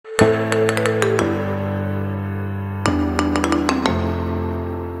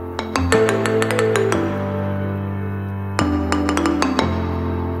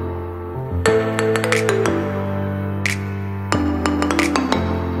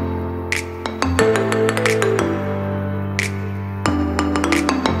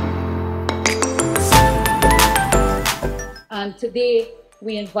And today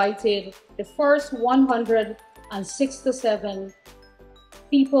we invited the first 167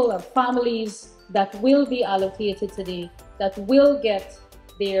 people or families that will be allocated today, that will get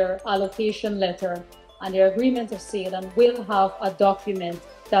their allocation letter and their agreement of sale, and will have a document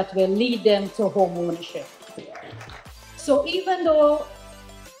that will lead them to home ownership. So even though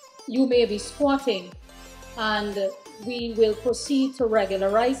you may be squatting and we will proceed to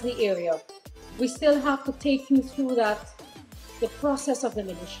regularize the area, we still have to take you through the process of the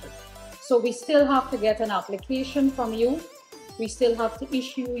ministry. So we still have to get an application from you. We still have to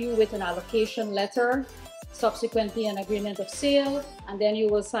issue you with an allocation letter, subsequently an agreement of sale, and then you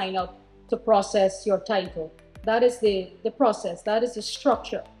will sign up to process your title. That is the process, that is the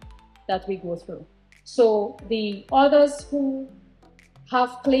structure that we go through. So the others who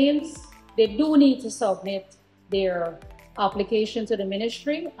have claims, they do need to submit their application to the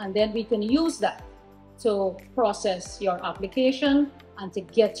ministry, and then we can use that to process your application and to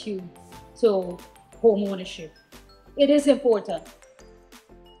get you to home ownership. It is important.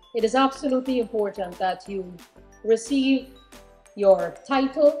 It is absolutely important that you receive your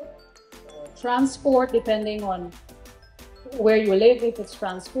title, or transport, depending on where you live. If it's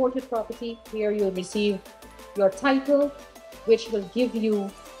transported property, here you'll receive your title, which will give you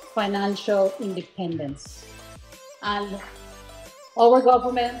financial independence. And our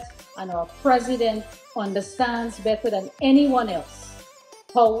government and our president understands better than anyone else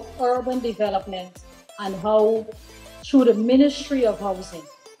how urban development and how through the Ministry of Housing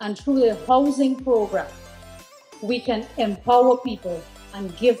and through the housing program, we can empower people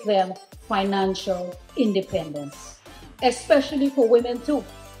and give them financial independence, especially for women too.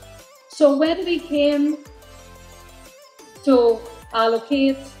 So when we came to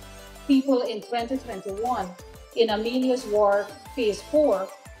allocate people in 2021 in Amelia's Ward Phase 4,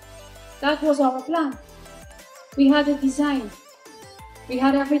 that was our plan. We had it designed. We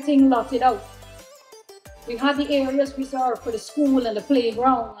had everything lotted out. We had the areas reserved for the school and the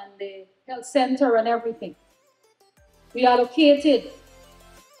playground and the health center and everything. We allocated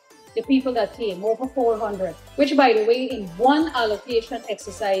the people that came, over 400, which, by the way, in one allocation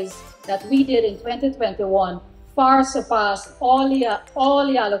exercise that we did in 2021, far surpassed all the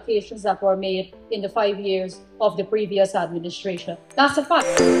allocations that were made in the 5 years of the previous administration. That's a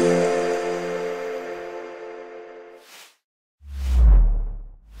fact.